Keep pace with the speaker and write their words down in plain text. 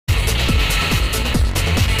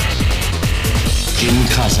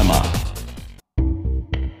Kazama.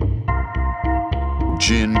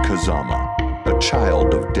 Jin Kazama, a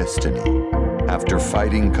child of destiny. After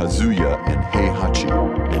fighting Kazuya and Heihachi,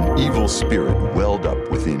 an evil spirit welled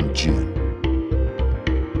up within Jin.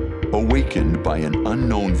 Awakened by an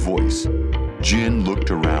unknown voice, Jin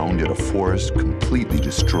looked around at a forest completely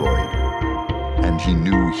destroyed, and he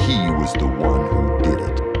knew he was the one who did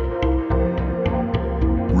it.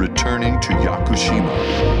 Returning to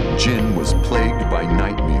Yakushima, Jin was plagued by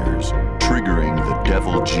nightmares, triggering the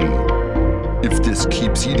devil gene. If this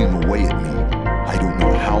keeps eating away at me, I don't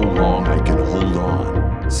know how long I can hold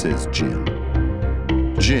on, says Jin.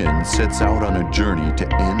 Jin sets out on a journey to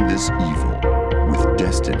end this evil, with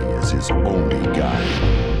destiny as his only guide.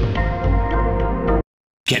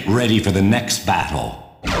 Get ready for the next battle.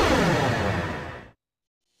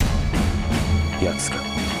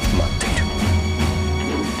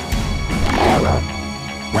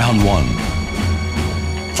 Round 1.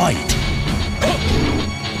 Fight!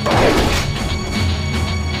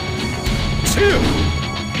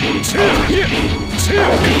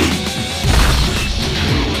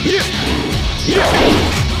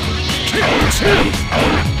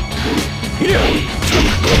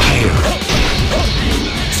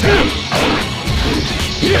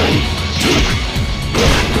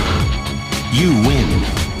 You win.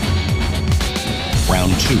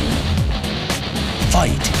 Round 2.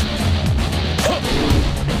 Fight!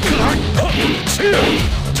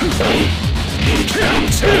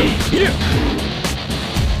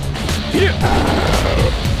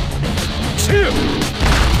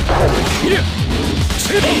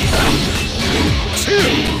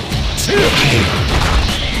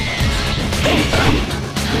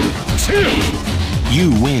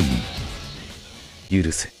 You win.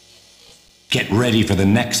 Get ready for the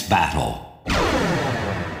next battle.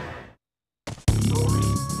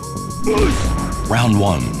 Round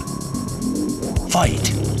 1.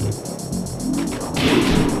 Fight!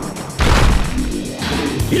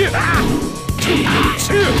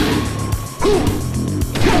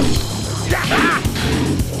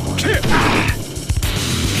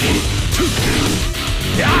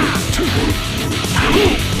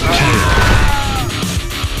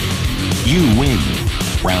 You win.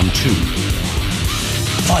 Round 2.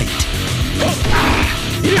 Fight!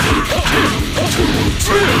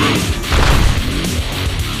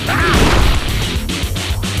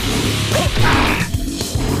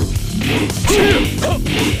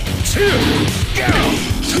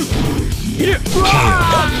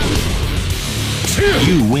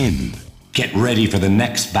 You win. Get ready for the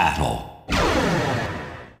next battle.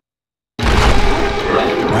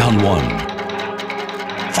 Round 1.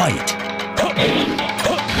 Fight!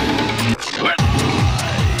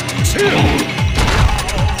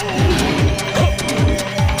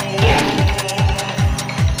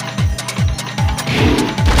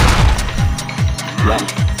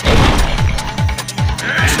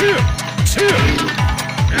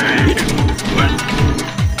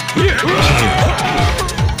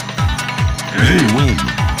 You win.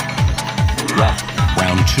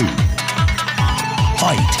 Round 2.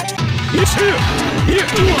 Fight!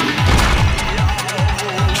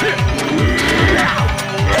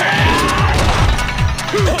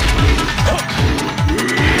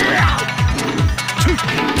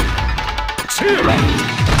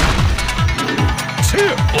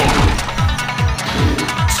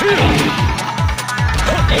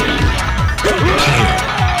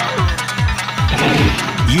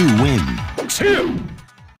 You win.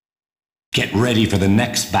 Get ready for the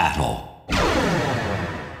next battle.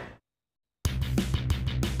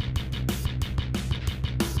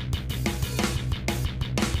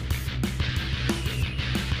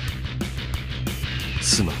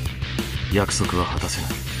 Suma, 約束は果たせな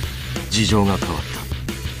い。事情が変わっ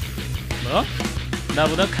た。 뭐?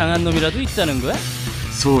 나보다 강한 놈이라도 있다는 거야?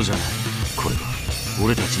 そうじゃない。これは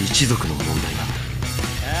俺たち一族の問題なんだ。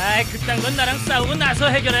 아이, 그딴 건 나랑 싸우고 나서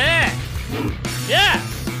해결해. 야!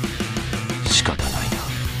 仕方ないな。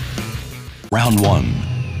 Round 1.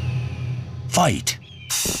 Fight!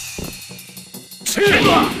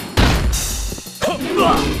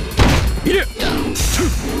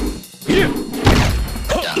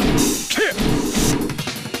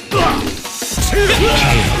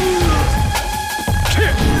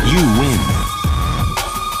 You win.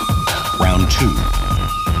 Round 2.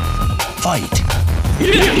 Fight!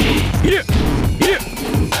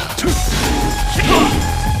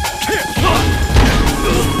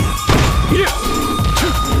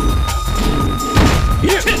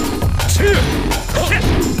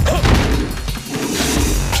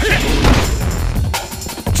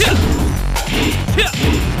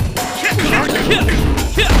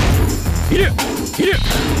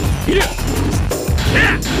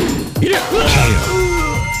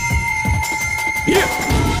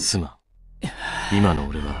 すまん。今の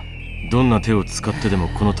俺はどんな手を使ってでも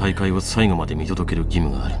この大会を最後まで見届ける義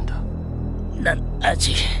務があるんだ。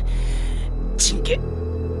아직 징계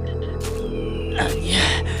아니야.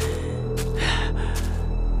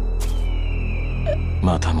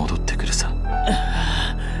 また戻ってくるさ。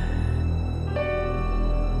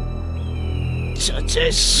저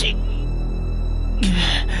자식.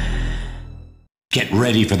 Get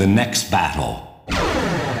ready for the next battle.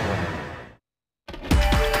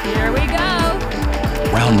 Here we go.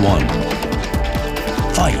 Round 1.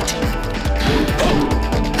 Fight.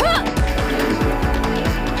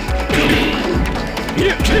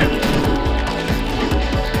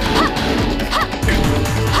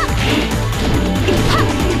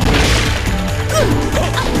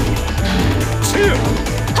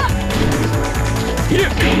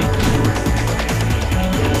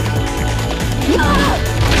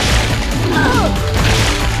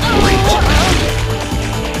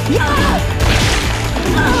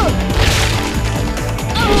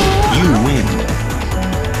 You win.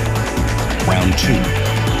 Round 2.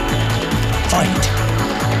 Fight.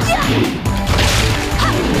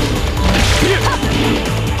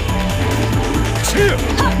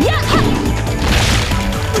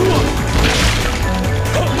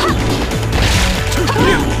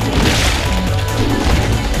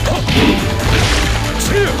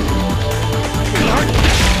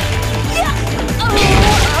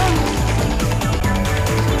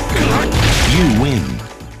 You win.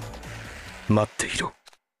 待っていろ。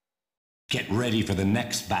 Get ready for the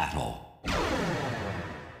next battle.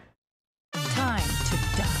 Time to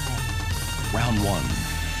die. Round 1.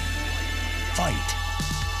 Fight.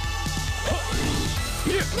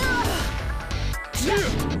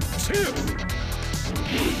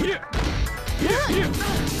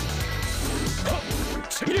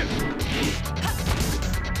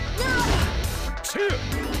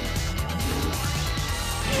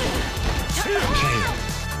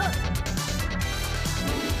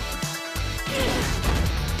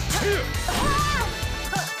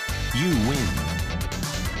 You win.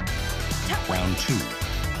 Round 2.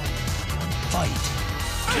 Fight.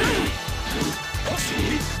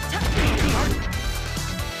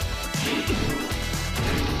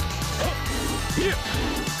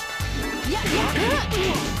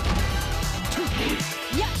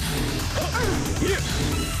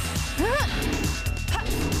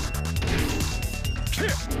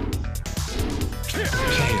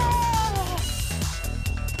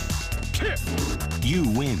 You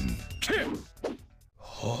win.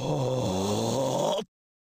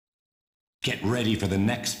 Get ready for the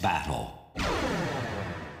next battle.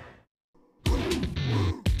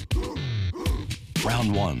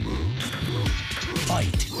 Round 1.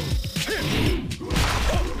 Fight.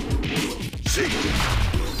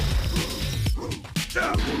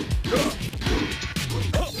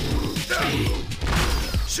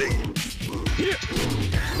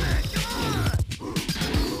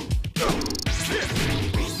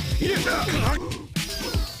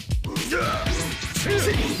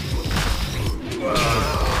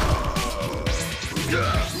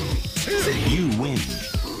 You win.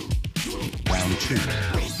 Round 2.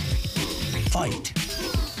 Fight.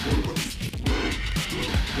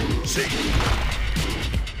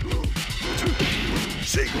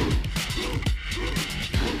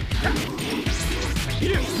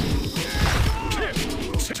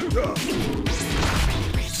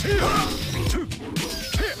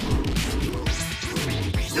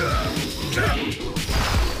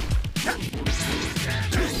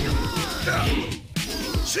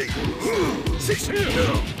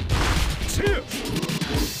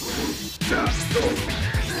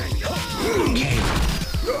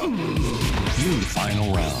 You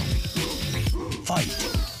final round. Fight.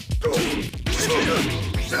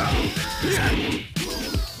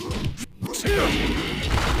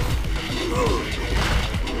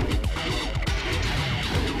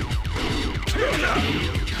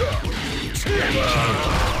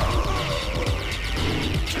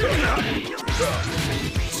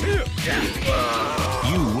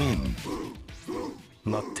 You win.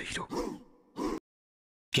 待っていろ。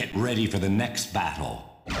 Get ready for the next battle.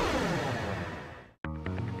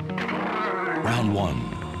 Round 1.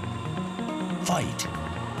 Fight.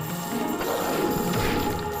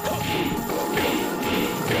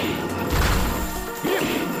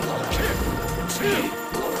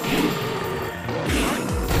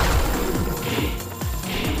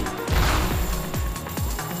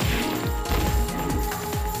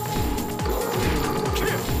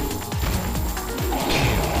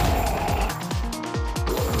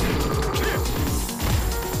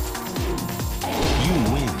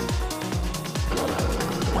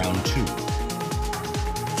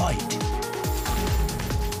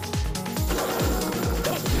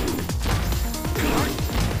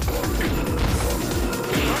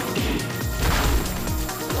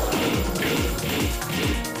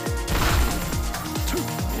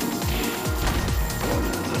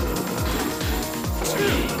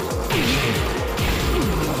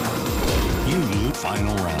 You lose.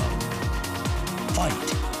 Final round. Fight.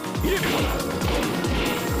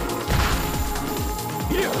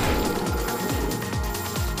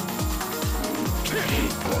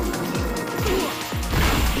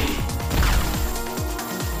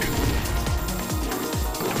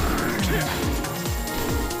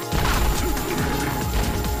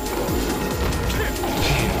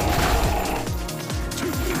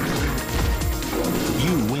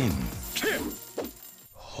 You win.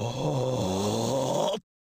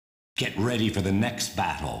 Get ready for the next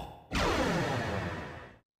battle.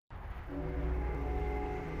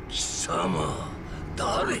 貴様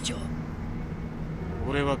誰じゃ。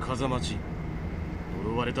俺は風待ち。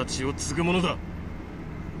呪われた血を継ぐ者だ。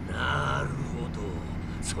なるほど、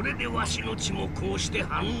それでわしの血もこうして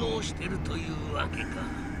反応してるというわけか。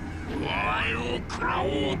お前を食ら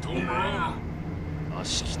おうとな。悪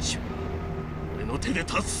しき血は俺の手で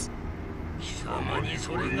立つ。貴様に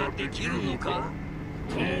それができるのか。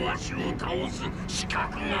このわしを倒す資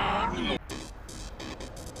格があるの。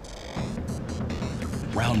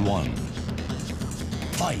 Round 1.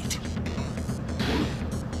 Fight.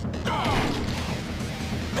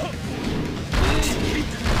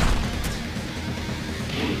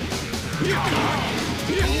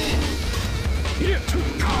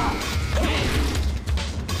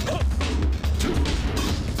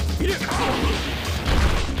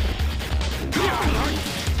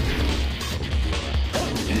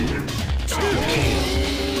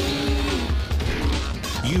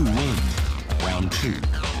 You win. Round 2.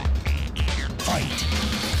 Fight.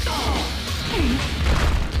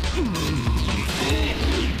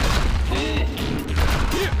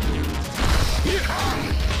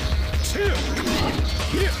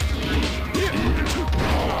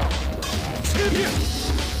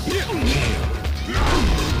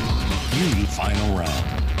 You final round.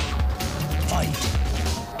 Fight.